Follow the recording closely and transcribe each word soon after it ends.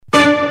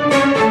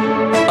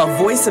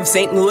Voice of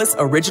St. Louis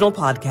original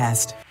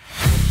podcast.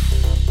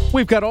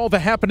 We've got all the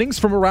happenings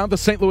from around the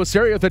St. Louis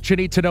area that you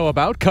need to know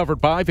about,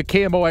 covered by the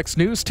KMOX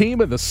News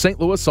team and the St.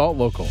 Louis All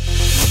Local.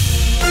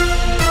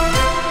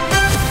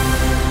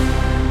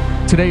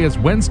 Today is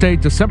Wednesday,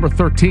 December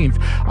 13th.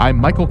 I'm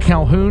Michael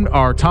Calhoun.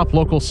 Our top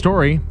local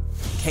story.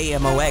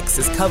 KMOX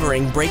is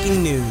covering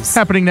breaking news.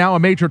 Happening now, a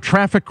major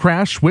traffic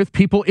crash with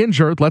people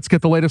injured. Let's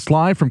get the latest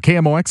live from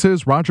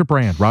KMOX's Roger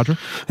Brand. Roger?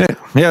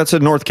 Yeah, it's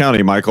in North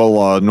County,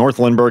 Michael. North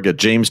Lindbergh at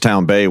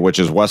Jamestown Bay, which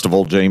is west of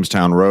Old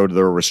Jamestown Road.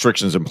 There were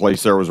restrictions in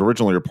place there. It was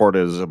originally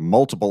reported as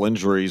multiple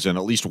injuries and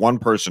at least one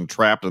person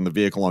trapped in the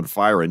vehicle on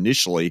fire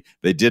initially.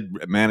 They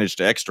did manage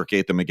to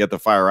extricate them and get the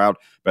fire out,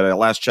 but at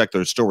last check,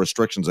 there's still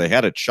restrictions. They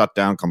had it shut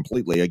down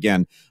completely.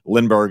 Again,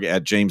 Lindbergh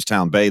at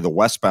Jamestown Bay, the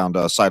westbound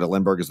side of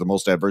Lindbergh is the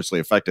most adversely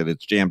affected.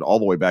 It's jammed all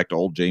the way back to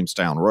Old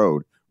Jamestown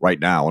Road right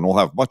now, and we'll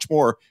have much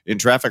more in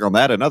traffic on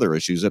that and other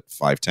issues at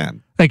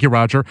 5:10. Thank you,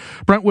 Roger.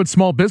 Brentwood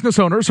small business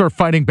owners are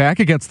fighting back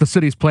against the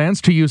city's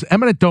plans to use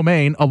eminent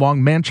domain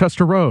along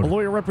Manchester Road. A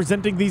lawyer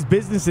representing these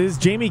businesses,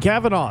 Jamie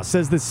Kavanaugh,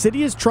 says the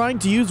city is trying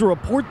to use a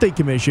report they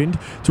commissioned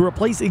to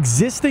replace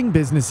existing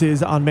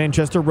businesses on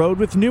Manchester Road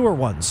with newer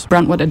ones.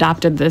 Brentwood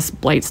adopted this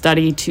blight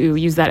study to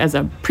use that as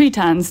a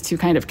pretense to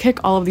kind of kick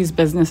all of these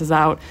businesses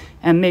out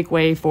and make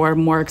way for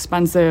more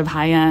expensive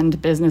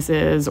high-end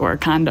businesses or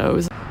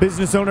condos.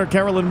 Business owner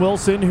Carolyn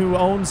Wilson, who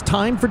owns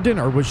Time for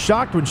Dinner, was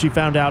shocked when she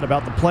found out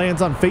about the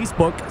plans on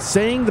Facebook,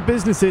 saying the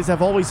businesses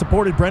have always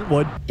supported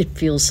Brentwood. It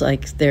feels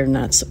like they're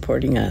not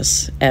supporting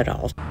us at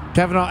all.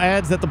 Kavanaugh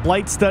adds that the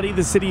blight study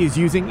the city is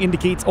using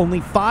indicates only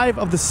 5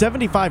 of the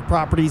 75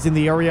 properties in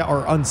the area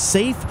are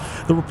unsafe.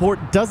 The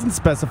report doesn't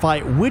specify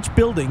which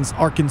buildings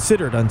are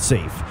considered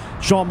unsafe.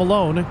 Sean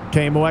Malone,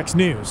 KMOX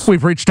News.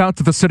 We've reached out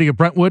to the city of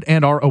Brentwood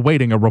and are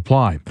awaiting a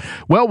reply.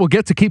 Well, we'll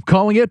get to keep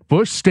calling it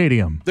Busch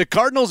Stadium. The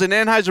Cardinals and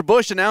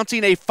Anheuser-Busch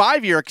announcing a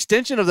 5-year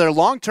extension of their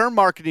long-term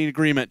marketing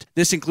agreement.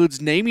 This includes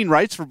naming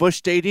rights for Busch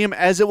Stadium,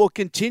 as it will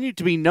continue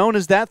to be known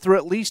as that through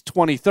at least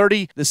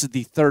 2030. This is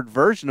the third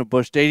version of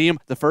Busch Stadium,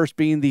 the first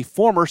being the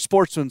former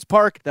Sportsman's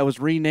Park that was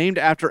renamed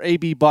after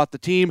AB bought the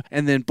team,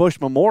 and then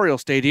Busch Memorial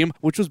Stadium,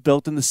 which was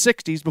built in the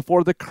 60s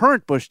before the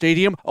current Busch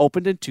Stadium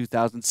opened in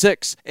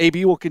 2006.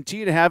 AB will continue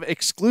to have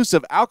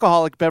exclusive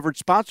alcoholic beverage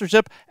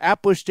sponsorship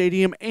at Busch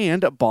Stadium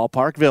and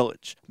Ballpark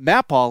Village.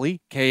 Matt Pauley,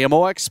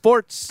 KMOX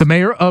Sports. The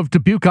mayor of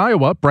Dubuque,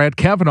 Iowa, Brad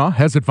Kavanaugh,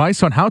 has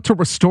advice on how to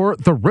restore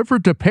the River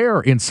Des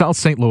Peres in South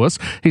St. Louis.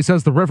 He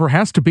says the river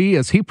has to be,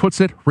 as he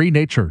puts it,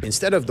 renatured.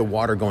 Instead of the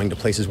water going to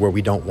places where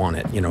we don't want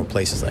it,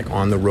 places like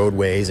on the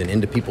roadways and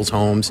into people's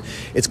homes,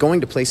 it's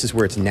going to places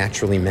where it's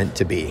naturally meant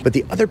to be. But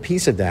the other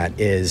piece of that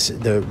is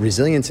the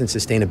resilience and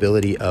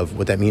sustainability of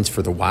what that means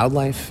for the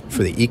wildlife,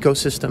 for the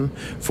ecosystem,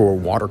 for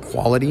water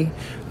quality,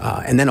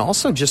 and then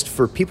also just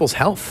for people's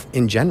health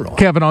in general.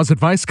 Kavanaugh's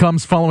advice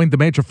comes following the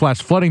major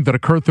flash flooding that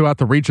occurred throughout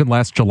the region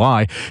last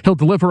July. He'll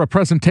deliver a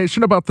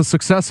presentation about the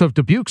success of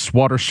Dubuque's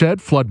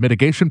watershed flood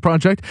mitigation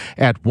project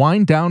at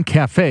Wind Down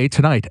Cafe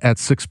tonight at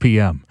 6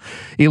 p.m.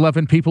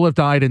 11 people have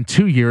died in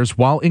 2 years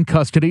while in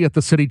custody at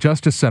the City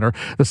Justice Center.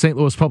 The St.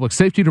 Louis Public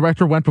Safety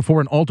Director went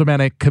before an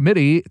aldermanic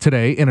committee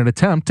today in an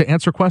attempt to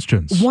answer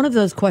questions. One of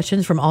those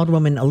questions from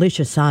Alderwoman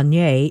Alicia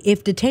Saunier: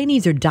 if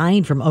detainees are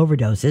dying from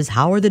overdoses,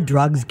 how are the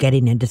drugs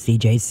getting into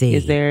CJC?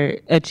 Is there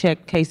a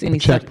check case any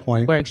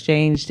checkpoint were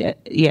exchanged?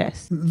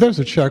 Yes. There's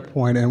a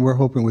checkpoint, and we're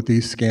hoping with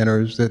these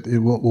scanners that it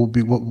will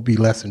be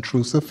less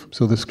intrusive,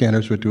 so the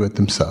scanners would do it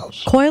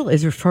themselves. Coyle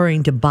is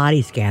referring to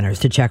body scanners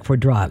to check for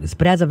drugs,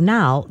 but as of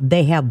now,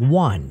 they have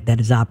one that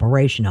is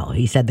operational.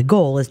 He said the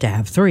goal is to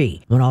have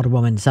 3. When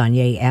Alderwoman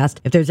Saunier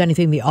asked if there's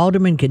anything the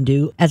alderman can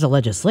do as a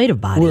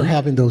legislative body. We're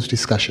having those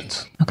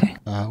discussions. Okay.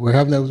 We're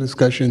having those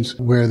discussions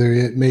where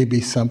there may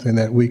be something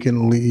that we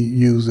can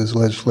use as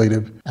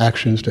legislative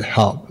actions to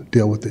help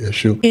deal with the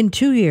issue. In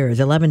 2 years,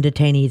 11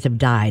 detainees have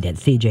died at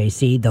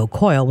CJC, though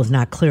Coyle was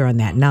not clear on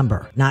that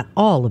number. Not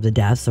all of the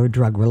deaths are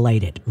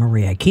drug-related.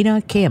 Maria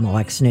Aquina,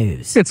 KMOX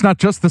News. It's not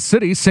just the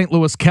city. St.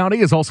 Louis County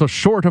is also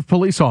short of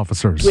police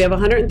officers. We have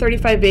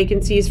 135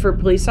 vacancies for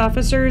police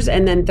officers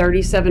and then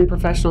 37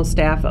 professional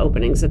staff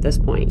openings at this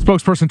point.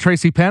 Spokesperson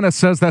Tracy Panis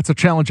says that's a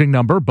challenging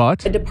number,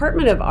 but a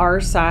department of our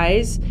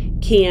size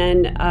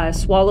can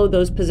swallow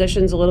those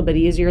positions a little bit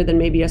easier than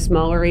maybe a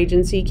smaller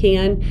agency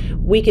can.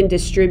 We can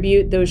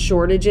distribute those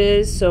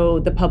shortages so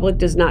the public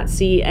does not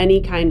see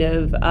any kind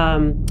of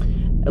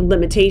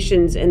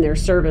limitations in their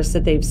service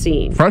that they've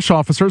seen. Fresh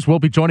officers will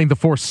be joining the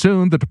force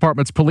soon. The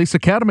department's police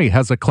academy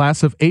has a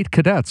class of 8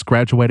 cadets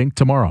graduating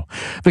tomorrow.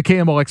 The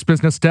KMOX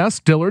business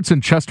desk, Dillard's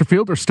and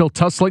Chesterfield are still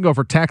tussling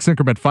over tax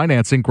increment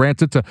financing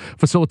granted to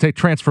facilitate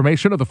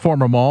transformation of the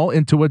former mall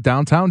into a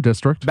downtown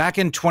district. Back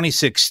in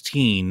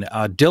 2016,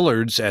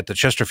 Dillard's at the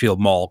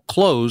Chesterfield Mall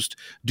closed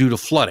due to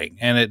flooding,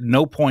 and at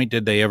no point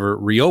did they ever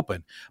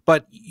reopen.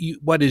 But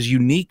what is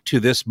unique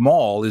to this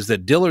mall is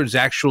that Dillard's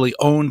actually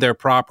owned their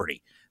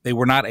property. They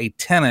were not a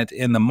tenant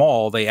in the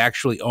mall. They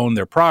actually owned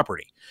their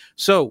property.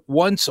 So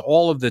once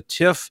all of the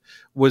TIF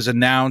was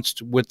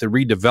announced with the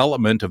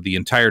redevelopment of the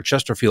entire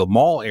Chesterfield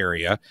Mall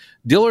area,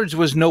 Dillard's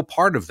was no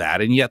part of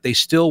that, and yet they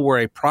still were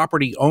a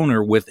property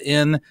owner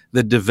within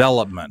the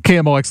development.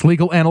 KMOX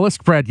legal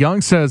analyst Brad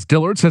Young says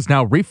Dillard's has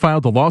now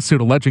refiled a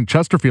lawsuit alleging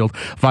Chesterfield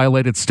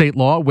violated state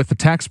law with the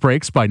tax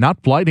breaks by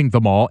not blighting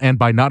the mall and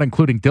by not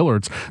including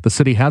Dillard's. The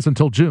city has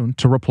until June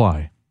to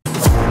reply.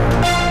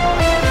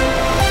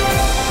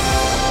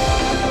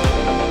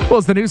 Well,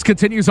 as the news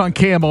continues on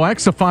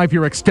KMOX, a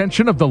 5-year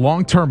extension of the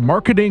long-term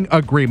marketing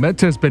agreement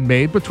has been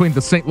made between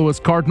the St. Louis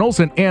Cardinals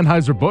and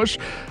Anheuser-Busch.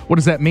 What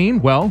does that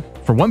mean? Well,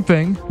 for one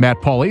thing, Matt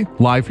Pauley,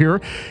 live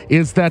here,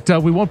 is that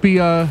we won't be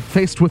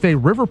faced with a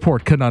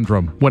Riverport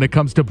conundrum when it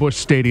comes to Busch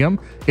Stadium.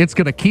 It's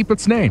going to keep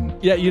its name.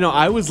 Yeah,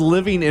 I was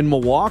living in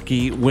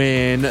Milwaukee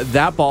when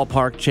that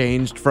ballpark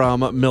changed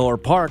from Miller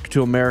Park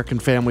to American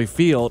Family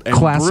Field. And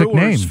Classic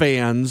Brewers name.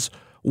 fans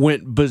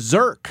went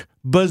berserk,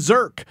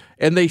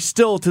 and they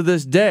still, to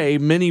this day,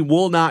 many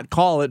will not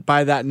call it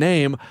by that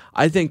name.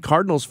 I think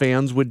Cardinals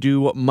fans would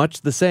do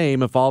much the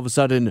same if all of a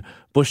sudden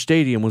Busch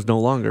Stadium was no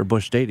longer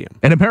Busch Stadium.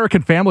 And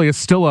American Family is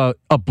still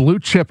a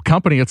blue-chip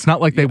company. It's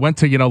not like they went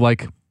to,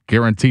 like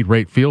Guaranteed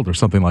Rate Field or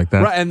something like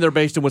that. Right, and they're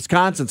based in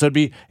Wisconsin, so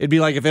it'd be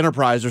like if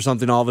Enterprise or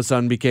something all of a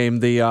sudden became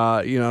the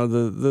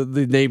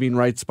the naming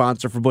rights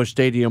sponsor for Busch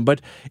Stadium.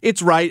 But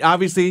it's right,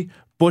 obviously.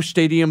 Busch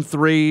Stadium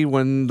 3,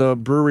 when the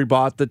brewery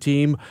bought the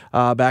team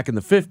back in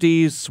the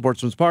 50s.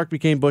 Sportsman's Park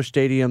became Busch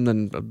Stadium,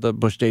 then the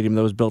Busch Stadium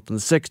that was built in the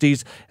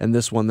 60s, and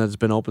this one that's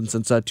been open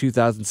since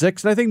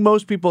 2006. And I think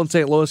most people in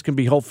St. Louis can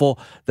be hopeful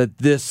that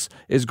this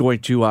is going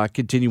to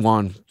continue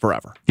on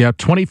forever. Yeah,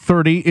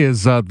 2030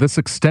 is this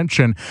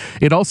extension.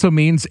 It also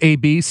means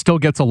AB still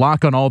gets a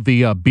lock on all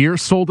the beer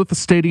sold at the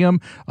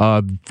stadium,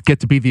 get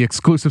to be the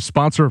exclusive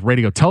sponsor of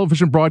radio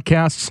television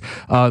broadcasts.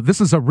 This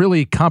is a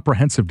really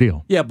comprehensive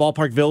deal. Yeah,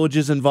 Ballpark Village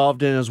is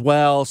involved in as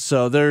well.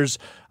 So there's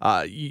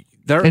in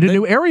a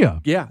new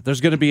area. Yeah,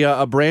 there's going to be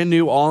a brand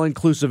new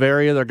all-inclusive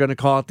area. They're going to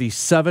call it the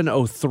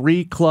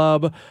 703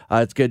 Club.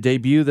 It's going to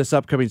debut this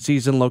upcoming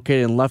season,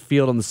 located in left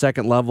field on the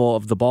second level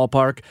of the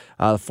ballpark,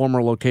 the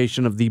former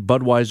location of the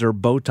Budweiser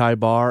Bowtie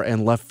Bar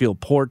and left field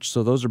porch.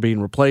 So those are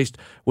being replaced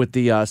with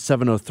the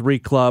 703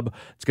 Club.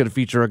 It's going to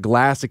feature a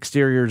glass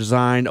exterior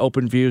design,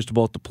 open views to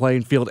both the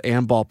playing field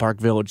and Ballpark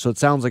Village. So it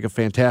sounds like a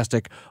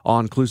fantastic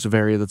all-inclusive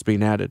area that's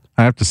being added.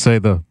 I have to say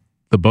the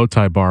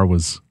Bowtie Bar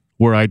was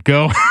where I'd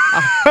go.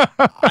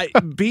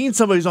 Being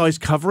somebody who's always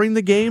covering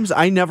the games,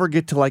 I never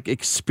get to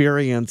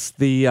experience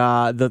the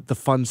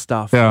fun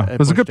stuff. Yeah, it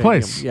was a good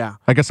place. Yeah,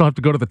 I guess I'll have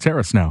to go to the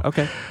terrace now.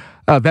 Okay.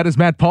 That is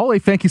Matt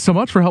Pauley. Thank you so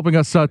much for helping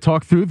us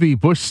talk through the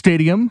Busch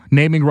Stadium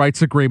naming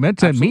rights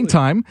agreement. Absolutely. And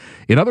meantime,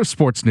 in other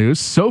sports news,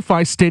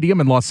 SoFi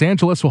Stadium in Los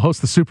Angeles will host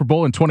the Super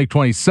Bowl in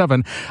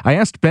 2027. I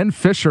asked Ben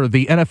Fisher,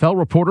 the NFL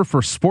reporter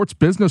for Sports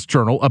Business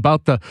Journal,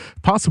 about the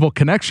possible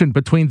connection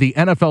between the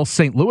NFL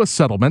St. Louis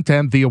settlement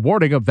and the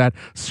awarding of that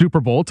Super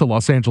Bowl to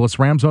Los Angeles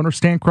Rams owner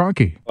Stan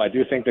Kroenke. I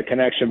do think the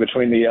connection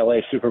between the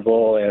LA Super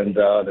Bowl and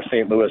the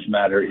St. Louis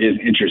matter is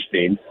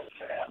interesting.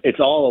 It's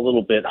all a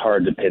little bit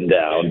hard to pin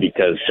down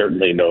because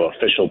certainly no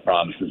official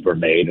promises were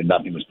made and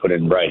nothing was put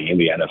in writing.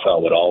 The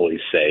NFL would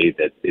always say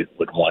that it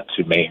would want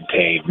to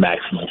maintain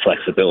maximum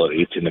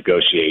flexibility to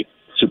negotiate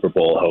Super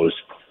Bowl hosts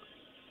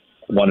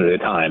one at a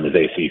time as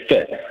they see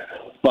fit.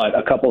 But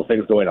a couple of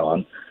things going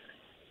on.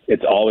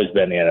 It's always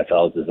been the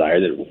NFL's desire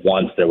that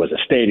once there was a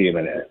stadium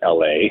in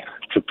LA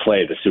to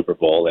play the Super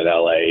Bowl in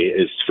LA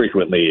as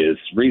frequently as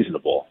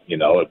reasonable.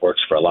 It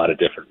works for a lot of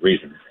different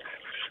reasons.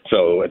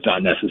 So it's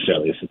not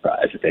necessarily a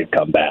surprise that they'd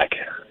come back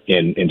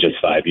in just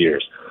 5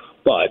 years.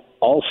 But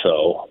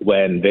also,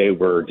 when they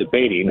were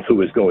debating who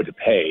was going to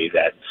pay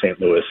that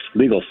St. Louis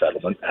legal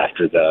settlement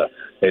after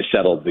they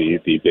settled the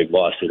big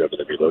lawsuit over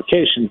the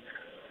relocation,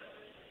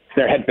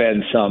 there had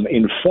been some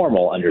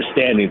informal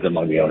understandings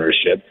among the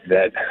ownership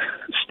that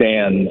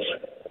Stan's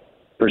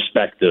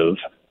perspective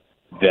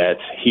that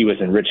he was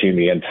enriching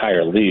the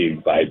entire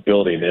league by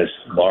building this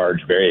large,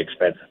 very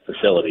expensive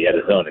facility at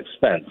his own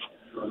expense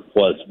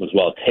was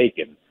well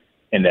taken,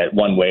 and that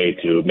one way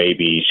to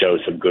maybe show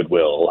some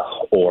goodwill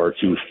or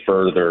to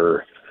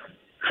further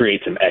create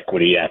some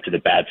equity after the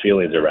bad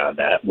feelings around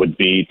that would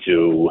be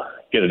to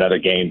get another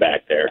game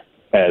back there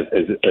as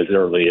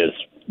early as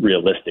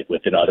realistic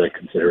within other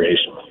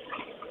considerations.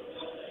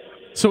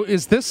 So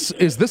is this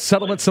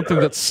settlement something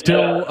that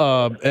still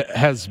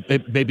has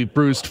maybe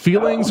bruised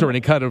feelings or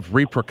any kind of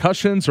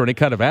repercussions or any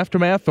kind of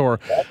aftermath, or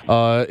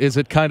is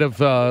it kind of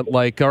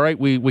like, all right,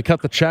 we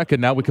cut the check and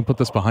now we can put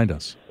this behind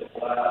us?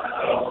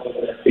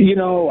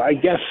 I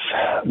guess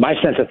my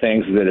sense of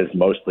things is that it's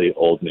mostly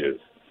old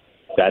news.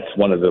 That's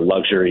one of the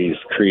luxuries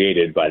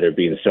created by there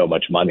being so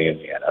much money in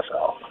the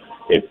NFL.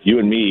 If you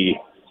and me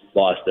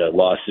lost a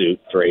lawsuit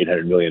for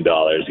 $800 million,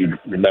 you'd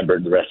remember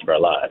the rest of our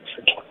lives.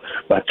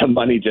 But the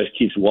money just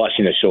keeps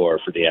washing ashore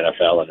for the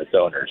NFL and its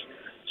owners.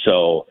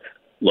 So,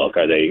 look,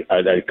 are they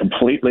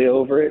completely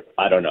over it?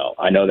 I don't know.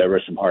 I know there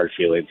were some hard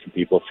feelings. Some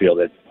people feel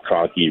that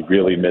Kroenke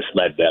really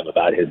misled them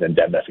about his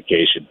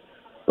indemnification.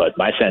 But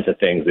my sense of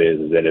things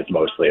is that it's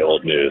mostly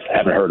old news. I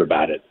haven't heard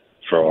about it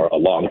for a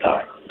long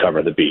time.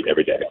 Cover the beat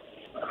every day.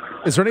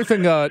 Is there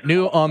anything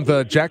new on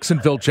the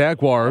Jacksonville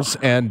Jaguars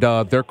and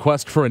their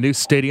quest for a new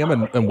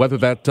stadium and whether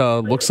that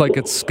looks like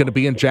it's going to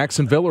be in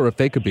Jacksonville or if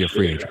they could be a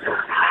free agent?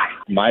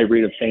 My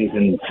read of things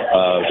in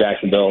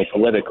Jacksonville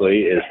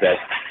politically is that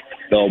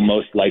they'll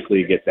most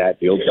likely get that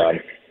deal done.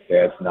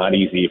 It's not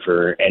easy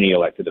for any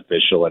elected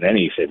official in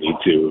any city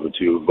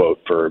to vote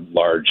for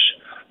large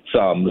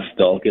sums.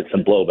 They'll get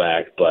some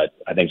blowback, but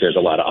I think there's a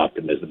lot of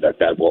optimism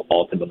that will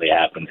ultimately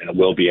happen, and it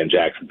will be in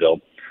Jacksonville.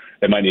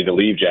 They might need to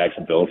leave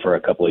Jacksonville for a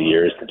couple of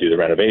years to do the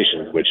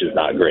renovations, which is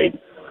not great.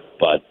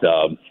 But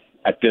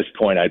at this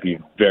point, I'd be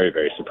very,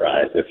 very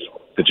surprised if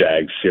the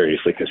Jags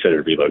seriously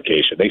considered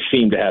relocation. They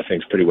seem to have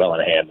things pretty well in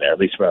hand there, at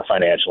least from a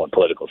financial and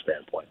political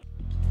standpoint.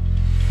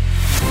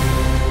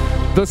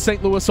 The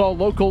St. Louis All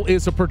Local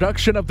is a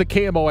production of the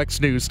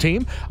KMOX News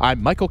team.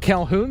 I'm Michael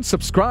Calhoun.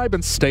 Subscribe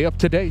and stay up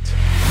to date.